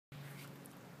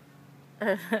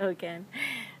again.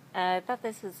 I thought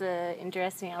this was an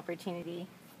interesting opportunity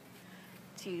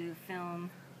to film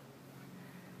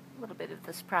a little bit of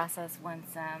this process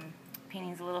once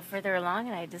painting's a little further along,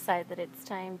 and I decide that it's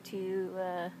time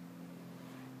to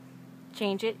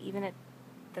change it even at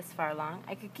this far along.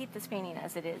 I could keep this painting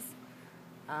as it is.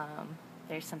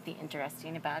 There's something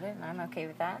interesting about it, and I'm okay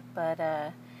with that, but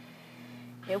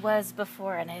it was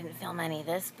before, and I didn't film any of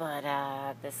this, but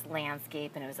this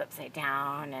landscape, and it was upside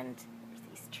down, and there's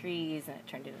these trees, and it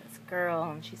turned into this girl,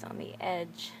 and she's on the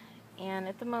edge, and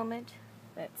at the moment,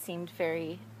 that seemed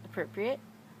very appropriate.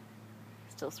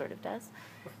 Still sort of does.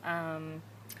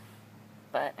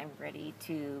 But I'm ready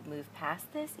to move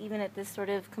past this, even at this sort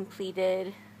of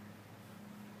completed,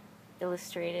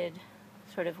 illustrated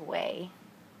sort of way.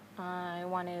 I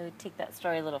want to take that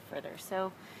story a little further.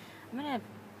 So I'm going to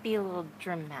be a little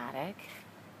dramatic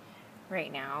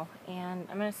right now, and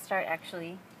I'm going to start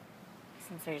actually,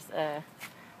 since there's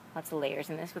lots of layers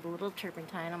in this, with a little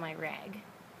turpentine on my rag.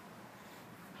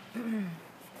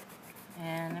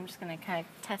 And I'm just going to kind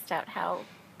of test out how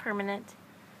permanent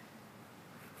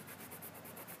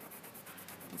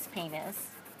this paint is.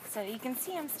 So you can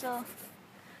see I'm still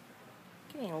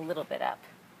getting a little bit up.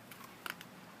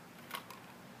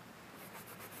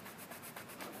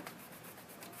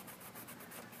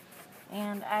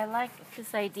 And I like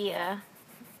this idea,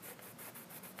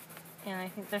 and I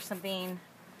think there's something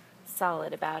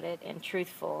solid about it and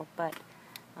truthful, but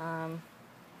I'm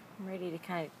ready to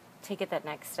kind of take it that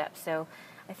next step. So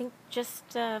I think just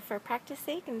for practice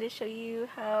sake, and to show you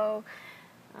how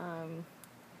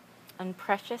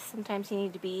unprecious sometimes you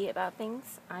need to be about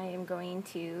things, I am going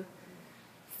to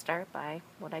start by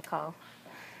what I call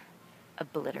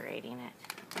obliterating it.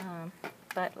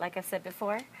 But like I said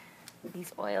before,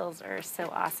 these oils are so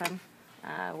awesome.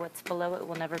 What's below it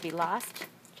will never be lost,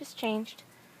 just changed.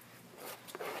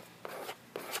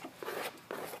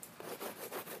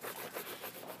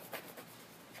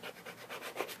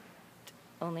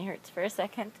 Only hurts for a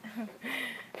second.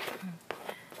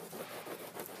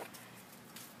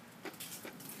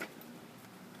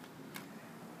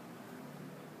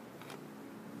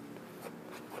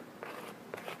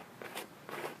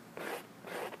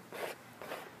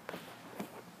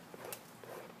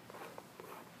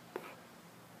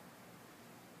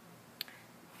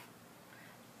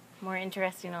 More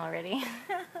interesting already.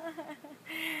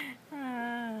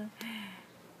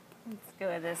 Let's go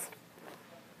with this.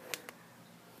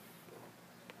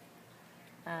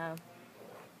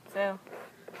 So,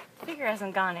 the figure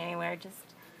hasn't gone anywhere,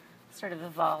 just sort of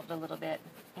evolved a little bit,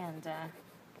 and I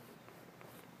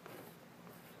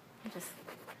just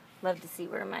love to see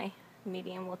where my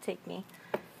medium will take me.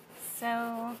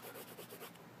 So,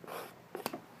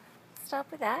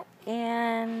 stop with that,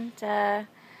 and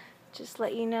just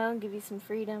let you know, give you some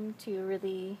freedom to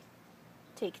really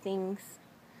take things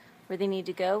where they need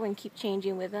to go and keep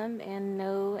changing with them, and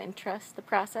know and trust the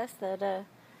process that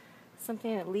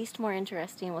something at least more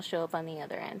interesting will show up on the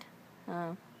other end.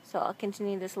 So I'll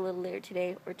continue this a little later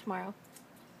today or tomorrow.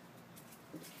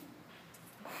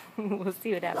 We'll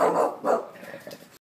see what happens.